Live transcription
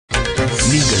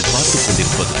நீங்கள் பார்த்துக்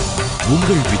கொண்டிருப்பது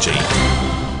உங்கள் விஜய்.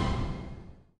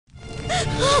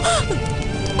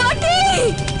 பாட்டி,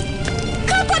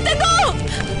 காப்பாத்துங்க,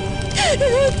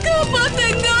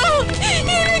 காப்பாத்துங்க,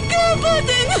 என்னை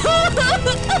காப்பாத்துங்க.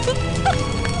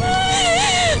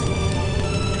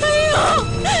 ஐயோ,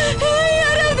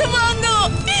 யாராவது வாங்க,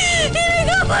 என்னை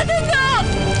காப்பாத்துங்க.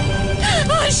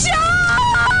 ஹர்ஷா,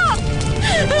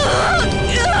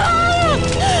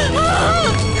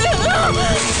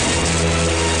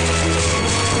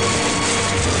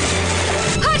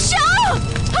 ஹர்ஷா,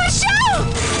 ஹர்ஷா,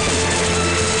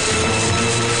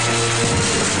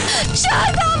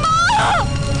 சாந்தம்மா,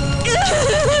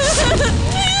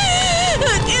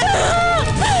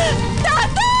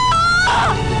 தாத்தா,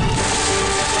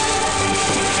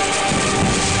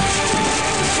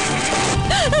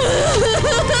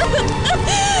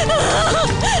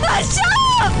 ஹர்ஷா,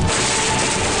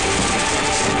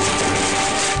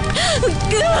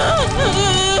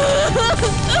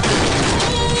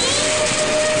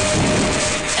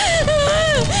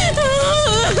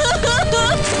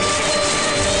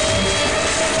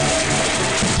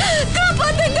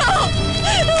 காப்பாத்துங்க.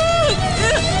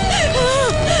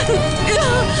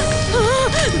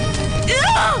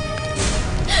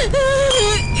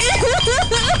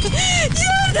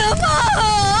 சாந்தம்மா,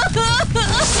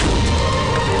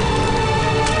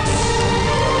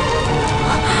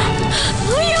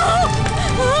 ஐயோ,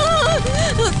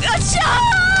 ஹர்ஷா,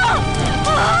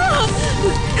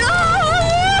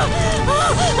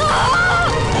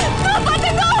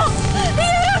 காப்பாத்துங்க,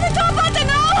 யாராவது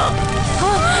காப்பாத்துங்க.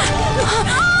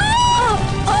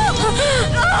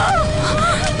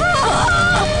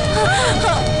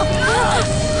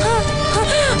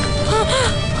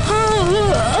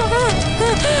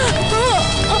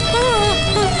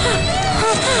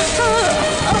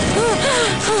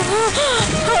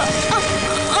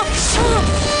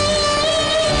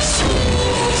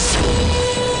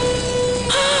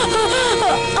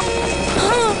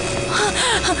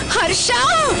 ஹர்ஷா,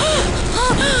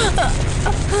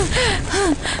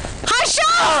 ஹர்ஷா,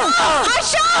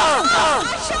 ஹர்ஷா,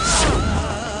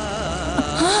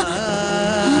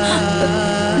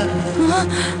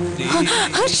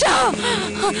 ஹர்ஷா,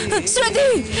 ஸ்ருதி,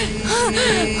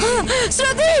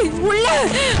 ஸ்ருதி, உள்ள,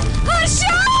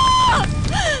 ஹர்ஷா,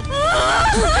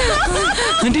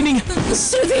 ஆண்டி நீங்க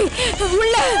ஸ்ருதி,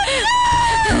 உள்ள.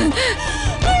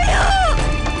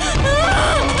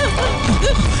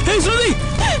 ஏய் ஸ்ருதி,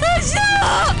 ஹர்ஷா,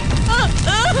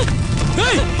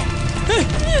 ஏய் ஏய்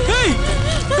ஏய்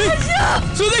ஹர்ஷா,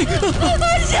 ஸ்ருதி,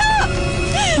 ஹர்ஷா,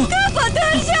 காப்பாத்து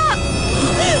ஹர்ஷா.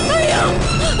 ஐயோ,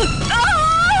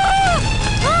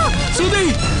 ஸ்ருதி,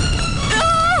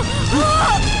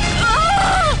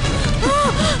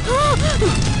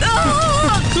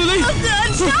 ஸ்ருதி,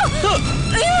 ஹர்ஷா,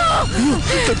 ஐயோ,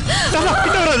 தாத்தா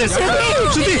கிட்ட வராதே. ஸ்ருதி,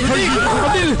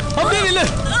 அப்படியே இல்ல.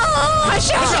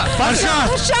 ஹர்ஷா, ஹர்ஷா,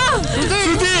 ஹர்ஷா,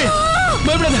 ஸ்ருதி,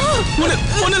 பயப்படாத,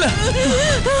 ஒண்ணுல.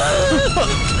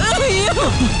 ஐயோ,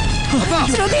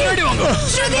 ஸ்ருதி,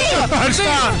 ஸ்ருதி,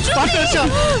 ஹர்ஷா, பாத்து ஹர்ஷா,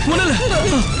 ஒண்ணுல.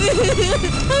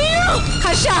 ஐயோ,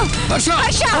 ஹர்ஷா, ஹர்ஷா,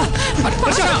 ஹர்ஷா,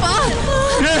 ஹர்ஷா,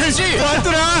 ஏய்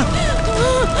பாத்துடா.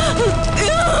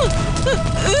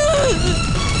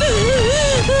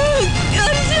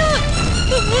 ஹர்ஷா,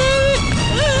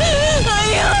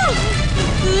 ஐயோ,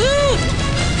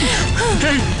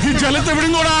 ஏய் ஜலத்தை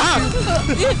விடுங்கடா.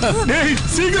 ஏய்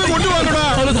சீக்கிரம் கொண்டு வாங்கடா.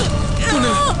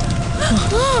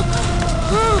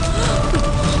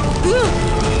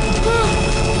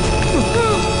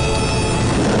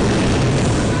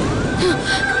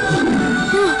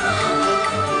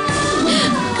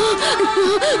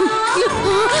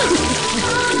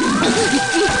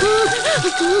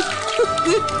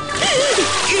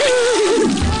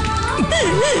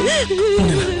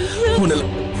 ஒண்ணுல.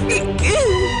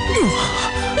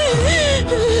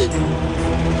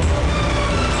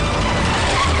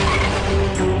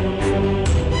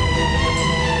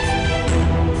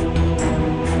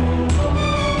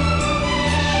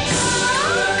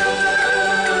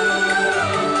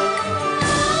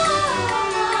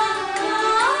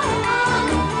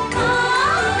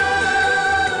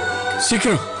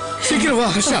 சீக்கிரம் சீக்கிரம் வா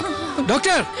ஹர்ஷா.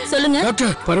 டாக்டர் சொல்லுங்க.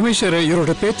 டாக்டர், பரமேஸ்வர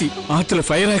இவரோட பேத்தி ஆத்துல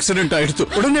ஃபயர் ஆக்சிடென்ட் ஆயிடுச்சு.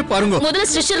 உடனே பாருங்க. முதல்ல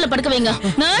ஸ்ட்ரெச்சர்ல படுக்க வைங்க.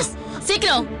 நர்ஸ்,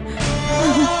 சீக்கிரம்.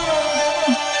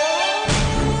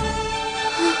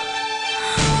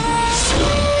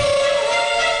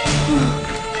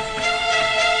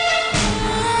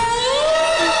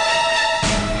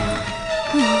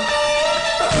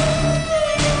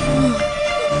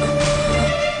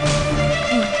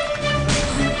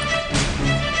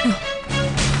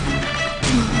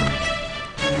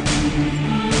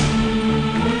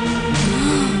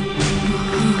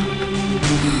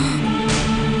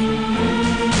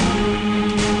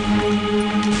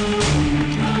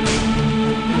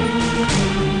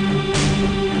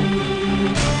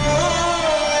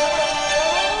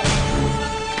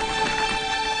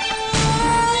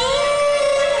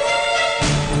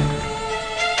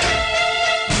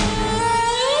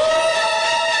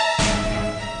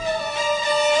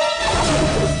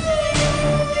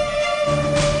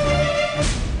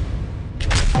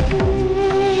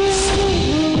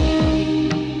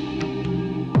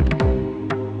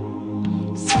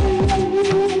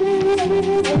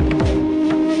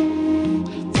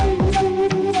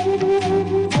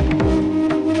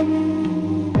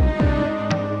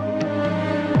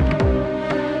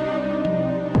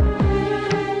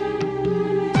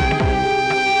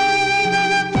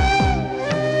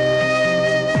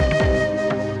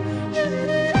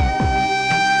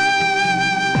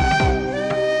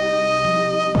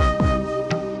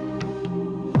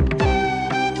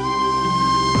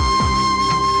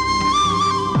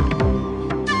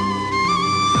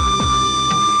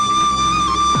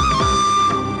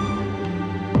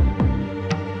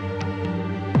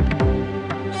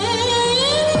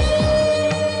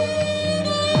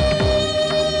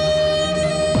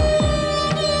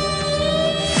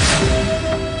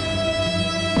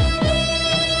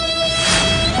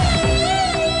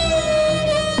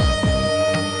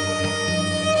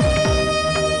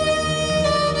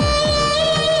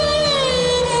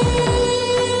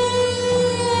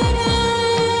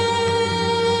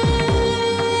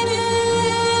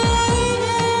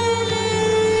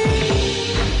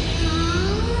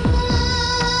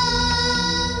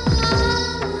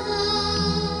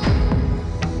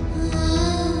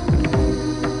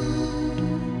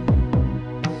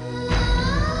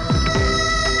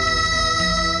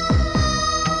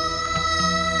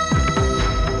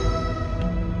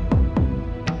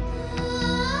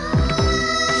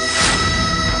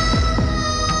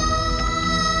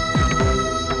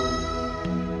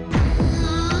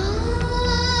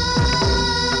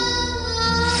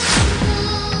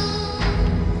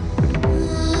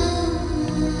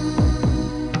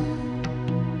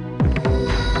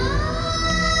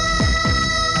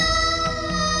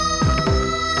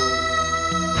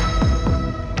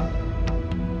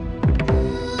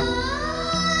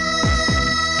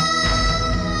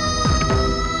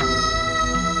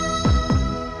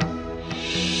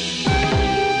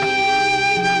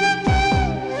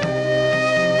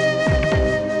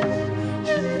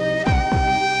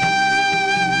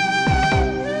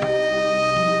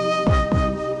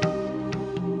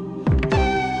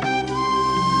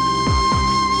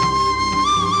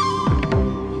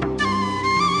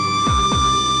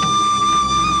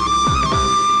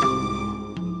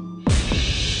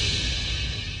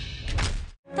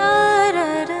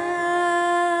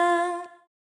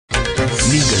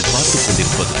 நீங்கள் பார்த்துக்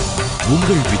கொண்டிருப்பது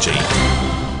உங்கள் விஜய்.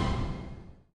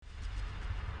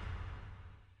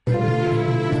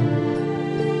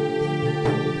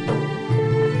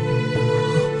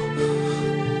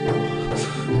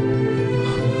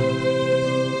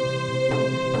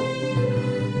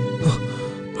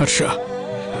 ஹர்ஷா,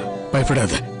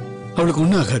 பயப்படாத, அவளுக்கு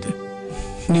ஒன்னும் ஆகாது.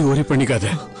 நீ ஒரே பண்ணிக்காத.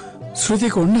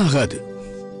 ஸ்ருதிக்கு ஒன்னும் ஆகாது.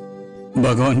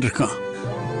 பகவான் இருக்கான்.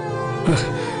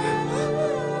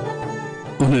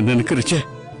 உன்னை நினைக்கிறச்ச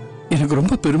எனக்கு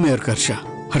ரொம்ப பெருமையா இருக்கு ஹர்ஷா.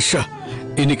 ஹர்ஷா,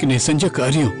 இன்னைக்கு நீ செஞ்ச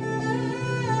காரியம்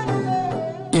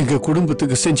எங்க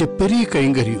குடும்பத்துக்கு செஞ்ச பெரிய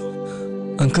கைங்கரியம்.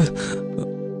 அங்கிள்,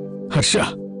 ஹர்ஷா,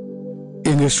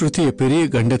 எங்க ஸ்ருதிய பெரிய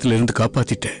கண்டத்துல இருந்து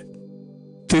காப்பாத்திட்ட,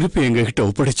 திருப்பி எங்க கிட்ட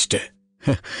ஒப்படைச்சிட்ட.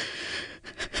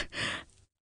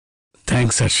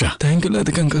 தேங்க்ஸ் ஹர்ஷா. தேங்க்யூ.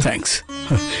 அதுக்கு அங்கிள் தேங்க்ஸ்.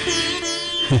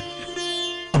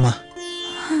 அம்மா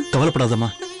கவலைப்படாதம்மா,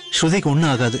 ஸ்ருதிக்கு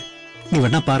ஒன்றும் ஆகாது. நீ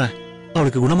வேணா பாரு,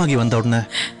 அவளுக்கு குணமாகி வந்த உடனே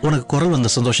உனக்கு குரல் வந்த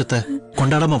சந்தோஷத்தை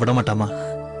கொண்டாடாம விட மாட்டாமா.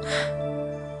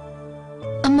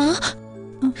 அம்மா,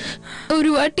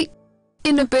 ஒரு வாட்டி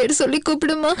என்ன பேர் சொல்லி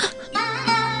கூப்பிடுமா?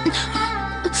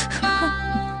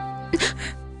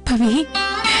 பவி.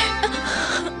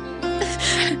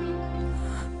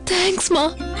 தேங்க்ஸ்மா.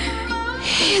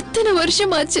 எத்தனை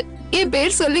வருஷமாச்சு என்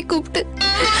பேர் சொல்லி கூப்பிட்டு.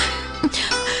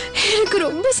 எனக்கு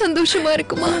ரொம்ப சந்தோஷமா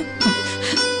இருக்குமா.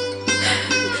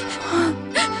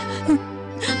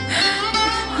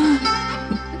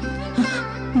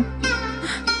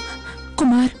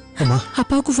 குமார், அம்மா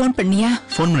அப்பாவுக்கு போன் பண்ணியா?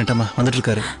 போன் பண்ணிட்டம்மா, வந்துட்டு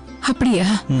இருக்காரு. அப்படியா?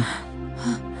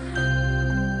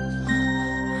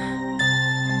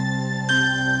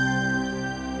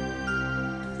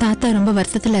 தாத்தா ரொம்ப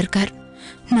வருத்தத்துல இருக்கார்.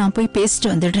 நான் போய் பேசிட்டு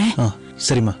வந்துடுறேன்.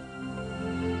 சரிம்மா.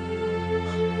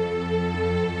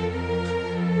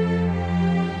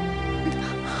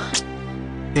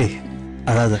 ஏய்,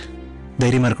 அழாத,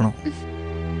 தைரியமா இருக்கணும்.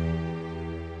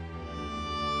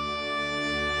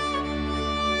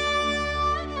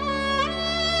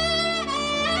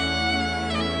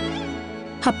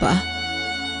 அப்பா,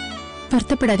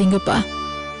 வருத்தப்படாதீங்கப்பா.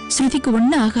 ஸ்ருதிக்கு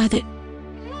ஒண்ணும் ஆகாது.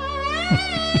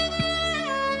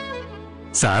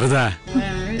 சாரதா,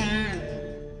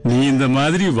 நீ இந்த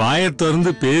மாதிரி வாயை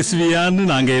திறந்து பேசுவியான்னு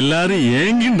நாங்க எல்லாரும்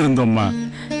ஏங்கிட்டு இருந்தோம்மா.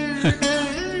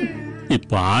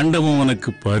 இப்ப ஆண்டவன் உனக்கு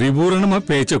பரிபூரணமா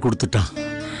பேச்ச கொடுத்துட்டான்.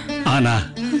 ஆனா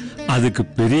அதுக்கு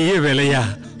பெரிய விலையா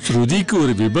ஸ்ருதிக்கு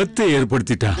ஒரு விபத்தை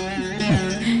ஏற்படுத்திட்டான்.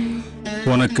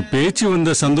 உனக்கு பேச்சு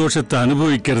வந்த சந்தோஷத்தை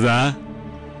அனுபவிக்கிறதா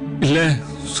இல்ல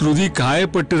ஸ்ருதி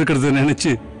காயப்பட்டு இருக்கிறத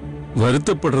நினைச்சு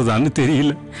வருத்தப்படுறதான்னு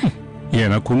தெரியல.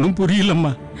 எனக்கு ஒன்னும்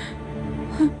புரியலம்மா.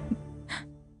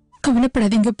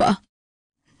 கவலைப்படாதீங்கப்பா,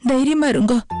 தைரியமா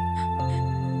இருங்கோ.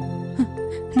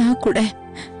 நான் கூட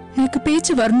எனக்கு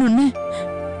பேச்சு வரணும்னு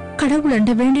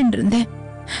கடவுளண்ட வேண்டின்னு இருந்தேன்.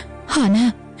 ஆனா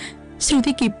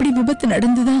ஸ்ருதிக்கு இப்படி விபத்து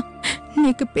நடந்துதா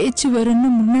எனக்கு பேச்சு வரும்னு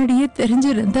முன்னாடியே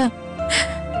தெரிஞ்சிருந்தா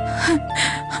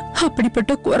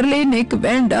அப்படிப்பட்ட குரலே எனக்கு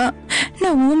வேண்டாம்,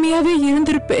 நான் ஊமையாவே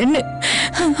இருந்திருப்பேன்னு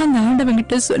அந்த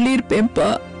ஆண்டவங்கிட்ட சொல்லியிருப்பேன்ப்பா.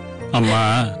 அம்மா,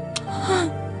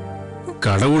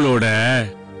 கடவுளோட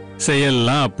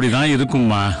செயல்லாம் அப்படிதான்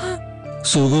இருக்கும்மா.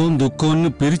 சுகம் துக்கம்னு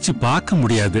பிரிச்சு பார்க்க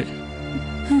முடியாது.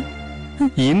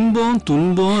 இன்பம்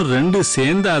துன்பம் ரெண்டு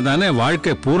சேர்ந்தாதானே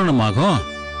வாழ்க்கை பூரணமாகும்.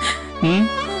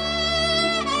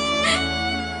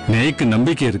 நேக்கு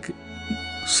நம்பிக்கை இருக்கு,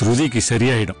 ஸ்ருதிக்கு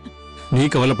சரியாயிடும். நீ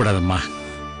கவலைப்படாதம்மா,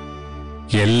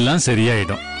 எல்லாம்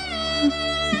சரியாயிடும்.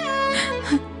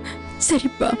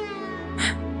 சரிப்பா.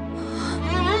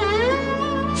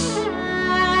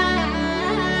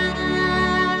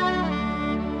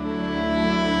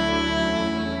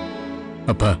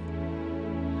 அப்பா,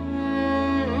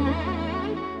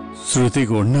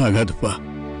 ஸ்ருதிக்கு ஒன்னும் ஆகாதுப்பா,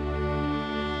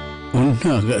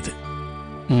 ஒன்னும் ஆகாது.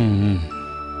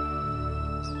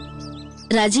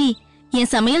 ராஜி,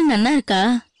 என் சமையல் நன்னா இருக்கா?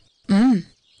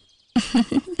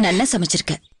 நல்லா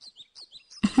சமைச்சிருக்க.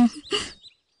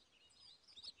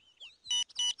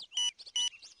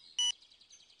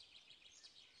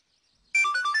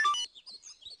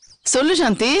 சொல்லு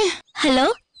சாந்தி. ஹலோ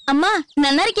அம்மா,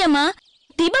 நன்னா இருக்கியாம்மா?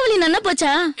 தீபாவளி நன்னா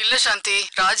போச்சா? இல்ல சாந்தி,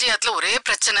 ராஜியாத்துல ஒரே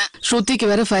பிரச்சனை. ஸ்ருதிக்கு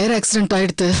வேற ஃபயர் ஆக்சிடென்ட்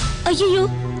ஆயிடுத்து. ஐயோ,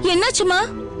 என்னாச்சுமா?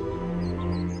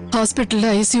 ஹாஸ்பிட்டல்ல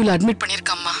ஐசியூல அட்மிட்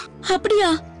பண்ணிருக்கம்மா. அப்படியா?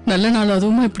 நல்ல நாள்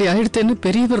அதுவும் இப்படி ஆயிடுத்துன்னு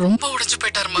பெரியவர் ரொம்ப உடைஞ்சு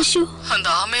போயிட்டாருமா. அந்த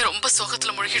ஆமே ரொம்ப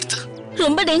சோகத்துல முழுகிடுது.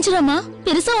 ரொம்ப டேஞ்சராமா?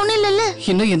 பெருசா ஒண்ணும் இல்லல்ல?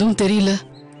 இன்னும் எதுவும் தெரியல.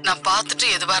 நான் பார்த்துட்டு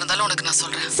எதுவா இருந்தாலும் உனக்கு நான்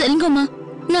சொல்றேன். சரிங்கம்மா,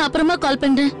 நான் அப்புறமா கால்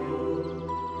பண்றேன்.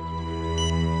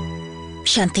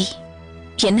 சாந்தி,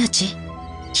 என்னாச்சு?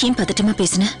 ஏன் பதட்டமா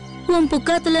பேசுன? உன்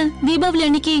புக்காத்துல தீபாவளி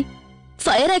அன்னைக்கு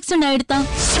ஃபயர் ஆக்சிடென்ட் ஆயிடுதான்.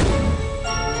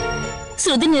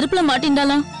 ஸ்ருதி நெருப்புல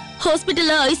மாட்டின்டாலாம்,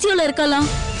 ஹாஸ்பிட்டல்ல ஐசியூல இருக்கலாம்.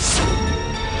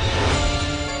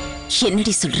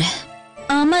 என்னடி சொல்ற?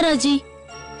 ஆமா ராஜி,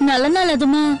 நல்ல நாள்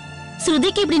அதுமா.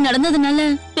 ஸ்ருதிக்கு இப்படி நடந்ததுனால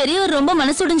பெரியவர் ரொம்ப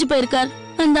மனசுடைஞ்சு போயிருக்கார்.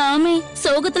 அந்த ஆமை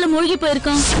சோகத்துல மூழ்கி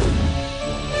போயிருக்கான்.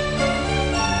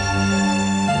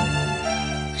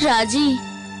 ராஜி,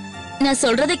 நான்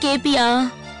சொல்றத கேப்பியா?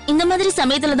 இந்த மாதிரி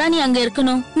சமயத்துல தான் நீ அங்க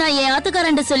இருக்கணும். நான் என்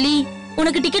ஆத்துக்காரன்ட்ட சொல்லி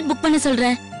உனக்கு டிக்கெட் புக் பண்ண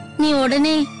சொல்றேன். நீ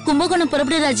உடனே கும்பகோணம்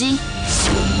புறப்படு ராஜி.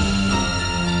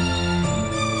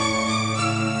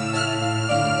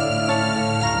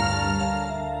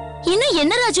 இன்னும்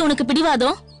என்ன ராஜி உனக்கு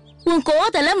பிடிவாதம்? உன்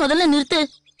கோவத்தெல்லாம் முதல்ல நிறுத்து.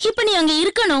 இப்ப நீ அங்க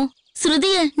இருக்கணும்.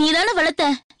 ஸ்ருதிய நீதானே வளர்த்த.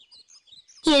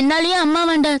 என்னாலயே அம்மா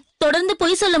வேண்ட தொடர்ந்து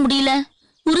பொய் சொல்ல முடியல.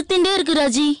 உறுத்திண்டே இருக்கு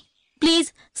ராஜி. பிளீஸ்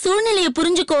சூழ்நிலைய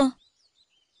புரிஞ்சுக்கோ.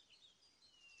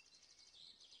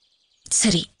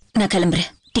 சரி, நான்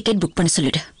கிளம்புறேன். டிக்கெட் புக் பண்ண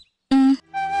சொல்லிடு.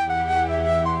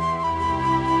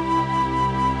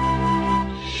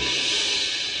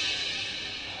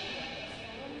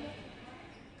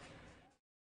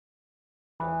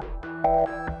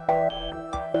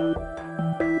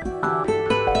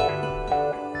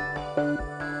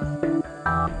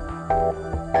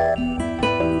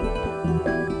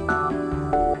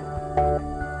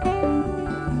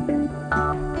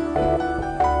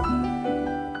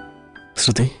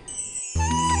 ஸ்ருதி,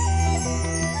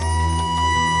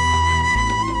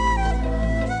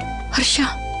 ஹர்ஷா,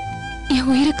 என்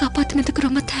உயிரை காப்பாத்தினதுக்கு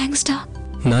ரொம்ப தேங்க்ஸ்டா.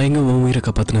 நான் எங்க உன் உயிரை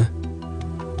காப்பாத்தினேன்?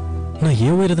 நான்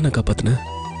என் உயிரை தான் காப்பாத்தினேன்.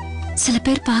 சில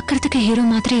பேர் பாக்குறதுக்கு ஹீரோ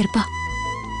மாதிரி இருப்பா,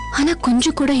 ஆனா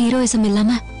கொஞ்சம் கூட ஹீரோயிசம்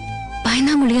இல்லாம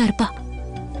பயந்தாமொழியா இருப்பா.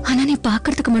 ஆனா நீ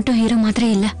பாக்குறதுக்கு மட்டும் ஹீரோ மாதிரி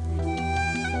இல்ல.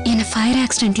 என்ன ஃபயர்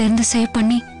ஆக்சிடென்ட்ல இருந்து சேவ்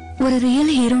பண்ணி ஒரு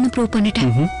ரியல் ஹீரோன்னு ப்ரூவ்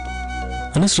பண்ணிட்டேன்.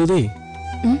 ஆனா ஸ்ருதி,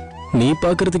 நீ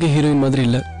பாக்குறதுக்கு ஹீரோயின் மாதிரி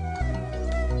இல்ல.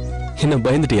 என்ன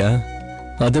பயந்துட்டியா?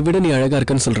 அதை விட நீ அழகா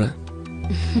இருக்கன்னு சொல்ற.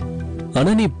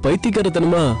 ஆனா நீ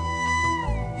பைத்தியக்காரத்தனமா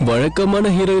வழக்கமான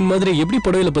ஹீரோயின் மாதிரி எப்படி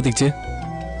புடவையில பத்திச்சு?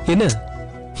 என்ன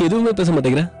எதுவுமே பேச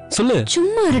மாட்டேங்கிற? சொல்லு.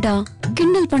 சும்மா இருடா,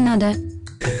 கிண்டல் பண்ணாத.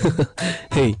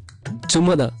 ஹேய்,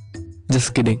 சும்மாதான்.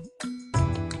 Just kidding.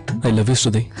 I love you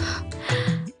Shruti.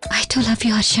 I to love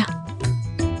you Harsha.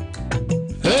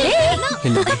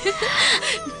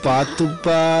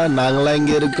 பாத்துப்பா, நாங்களா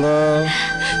இங்க இருக்கோம்.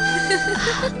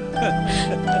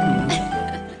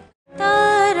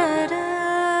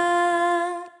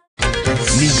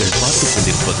 நீங்கள் பார்த்துக்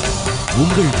கொண்டிருப்பது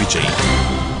உங்கள் விஜய்.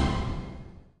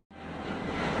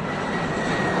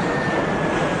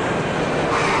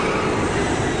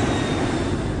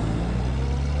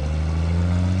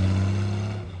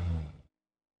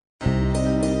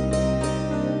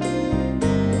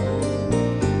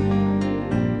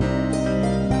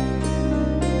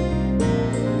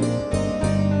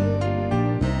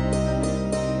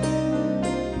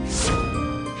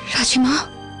 ராஜிமா,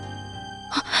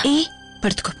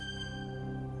 படுத்துக்கோ.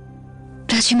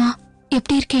 ராஜிமா,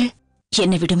 எப்படி இருக்கே?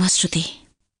 என்ன விடுமா ஸ்ருதி.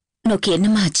 நோக்கி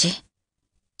என்னம்மா ஆச்சு?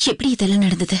 எப்படி இதெல்லாம்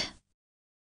நடந்தது?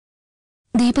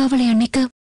 தீபாவளி அன்னைக்கு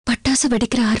பட்டாசு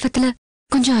வெடிக்கிற ஆர்வத்துல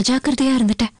கொஞ்சம் அஜாக்கிரதையா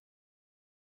இருந்துட்டேன்.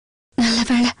 நல்ல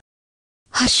வேளை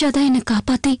ஹர்ஷா தான் என்னை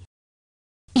காப்பாத்தி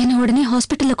என்னை உடனே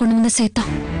ஹாஸ்பிட்டல்ல கொண்டு வந்து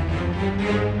சேர்த்தான்.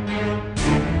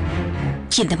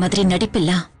 இந்த மாதிரி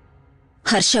நடிப்பெல்லாம்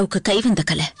ஹர்ஷாவுக்கு கை வந்த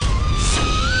கலை.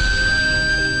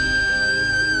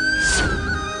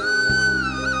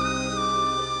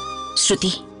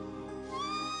 ஸ்ருதி,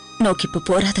 நோக்கி இப்ப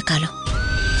போராத காலம்.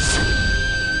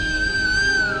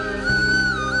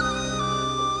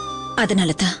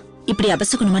 அதனாலதான் இப்படி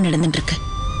அபசகுணமா நடந்துட்டு இருக்கு.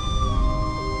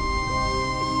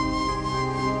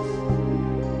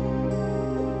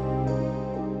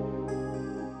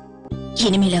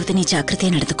 இனிமேலாவது நீ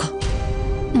ஜாக்கிரதையா நடந்துக்கோ.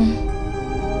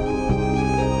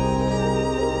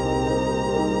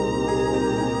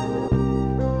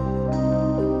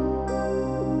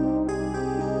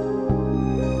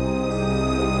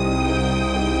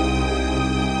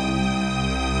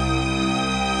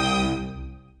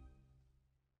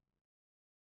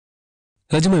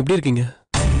 ராஜிமா, எப்படி இருக்கீங்க?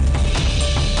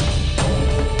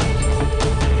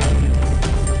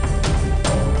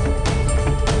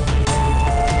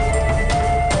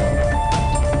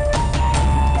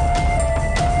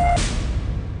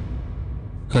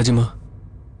 ராஜிமா,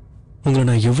 உங்களை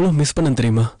நான் எவ்வளவு மிஸ் பண்ண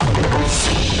தெரியுமா?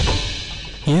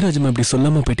 ஏன் ராஜிமா இப்படி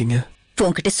சொல்லாம போயிட்டீங்க?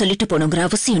 உன்கிட்ட சொல்லிட்டு போனோங்கிற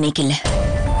அவசியம் உனக்கு இல்ல.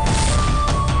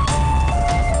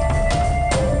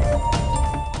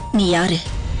 நீ யாரு?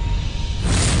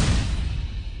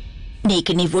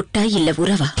 நீக்கு நீ ஒட்டா இல்ல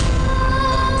உறவா?